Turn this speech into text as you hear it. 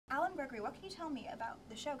Gregory, what can you tell me about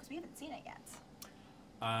the show? Because we haven't seen it yet.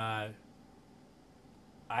 I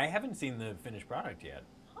haven't seen the finished product yet,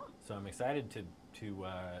 so I'm excited to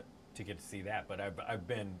get to see that. But I've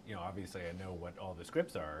been, you know, obviously I know what all the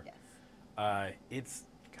scripts are. Yes. It's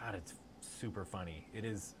super funny. It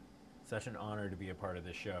is such an honor to be a part of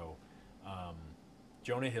this show.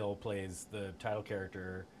 Jonah Hill plays the title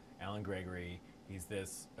character, Alan Gregory. He's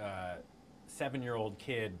this 7-year-old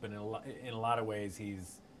kid, but in a lot of ways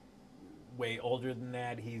he's way older than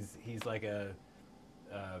that. He's like a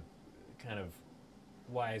kind of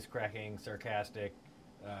wisecracking, sarcastic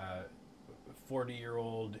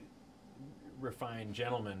 40-year-old refined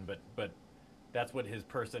gentleman, but that's what his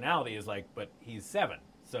personality is like. But he's 7,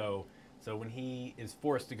 so when he is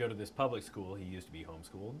forced to go to this public school, he used to be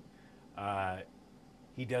homeschooled.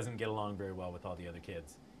 He doesn't get along very well with all the other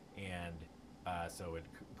kids, and so it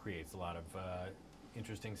creates a lot of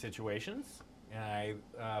interesting situations. And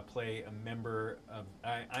I play a member of,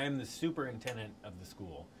 I am the superintendent of the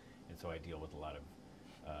school, and so I deal with a lot of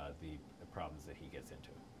the problems that he gets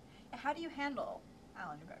into. How do you handle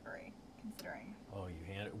Alan Gregory, considering? Oh,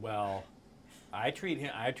 well, I treat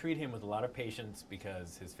him with a lot of patience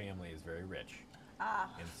because his family is very rich.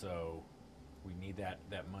 And so we need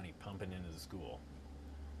that money pumping into the school.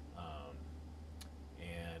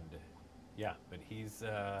 And yeah, but he's,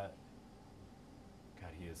 God,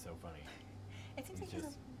 he is so funny. It seems like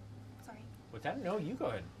he's sorry. What's that? No, you go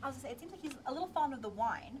ahead. I was gonna say, it seems like he's a little fond of the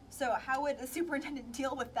wine. So how would a superintendent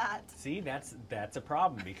deal with that? See, that's a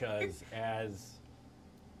problem because as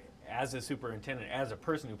a superintendent, as a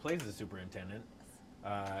person who plays the superintendent,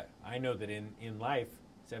 I know that in life,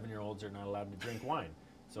 7-year-olds are not allowed to drink wine.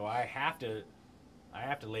 So I have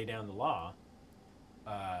to lay down the law.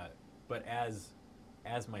 But as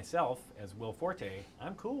myself, as Will Forte,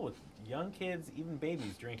 I'm cool with young kids, even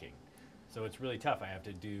babies, drinking. So it's really tough. I have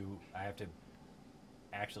to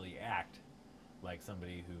actually act like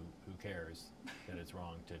somebody who cares that it's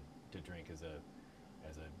wrong to drink as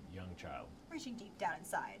a young child. Reaching deep down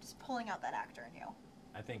inside, just pulling out that actor in you.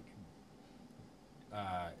 I think,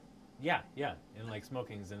 yeah, and like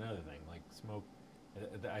smoking is another thing. Like smoke,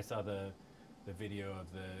 I saw the video of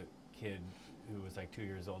the kid who was like 2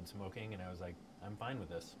 years old smoking, and I was like, I'm fine with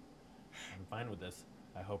this. I'm fine with this.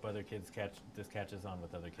 I hope other kids catches on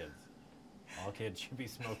with other kids. All kids should be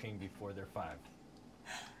smoking before they're 5.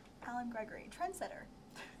 Alan Gregory, trendsetter.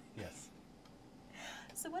 Yes.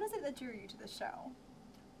 So what is it that drew you to the show?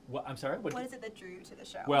 Well, I'm sorry? What is it that drew you to the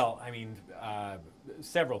show? Well, I mean,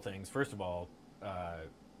 several things. First of all,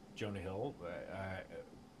 Jonah Hill,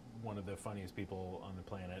 one of the funniest people on the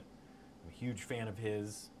planet. I'm a huge fan of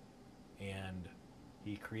his, and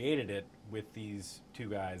he created it with these 2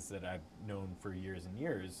 guys that I've known for years and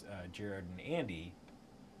years, Jared and Andy,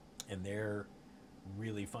 and they're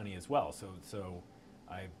really funny as well. So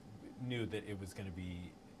I knew that it was going to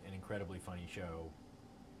be an incredibly funny show,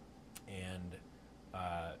 and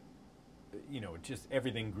you know, just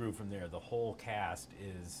everything grew from there. The whole cast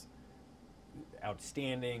is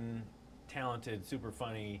outstanding, talented, super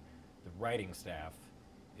funny. The writing staff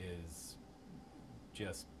is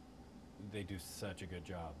just, they do such a good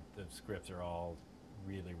job. The scripts are all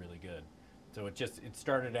really, really good. So it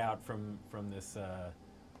started out from this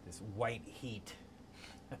this white heat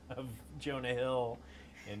of Jonah Hill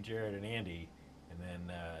and Jared and Andy, and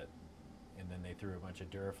then they threw a bunch of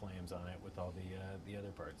Duraflames on it with all the other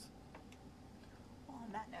parts. Well,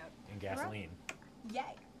 on that note. And gasoline.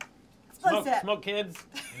 Yay. Explosive. Smoke, kids,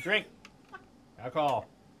 and drink alcohol.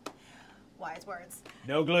 Wise words.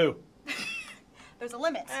 No glue. There's a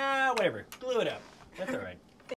limit. Whatever. Glue it up. That's all right.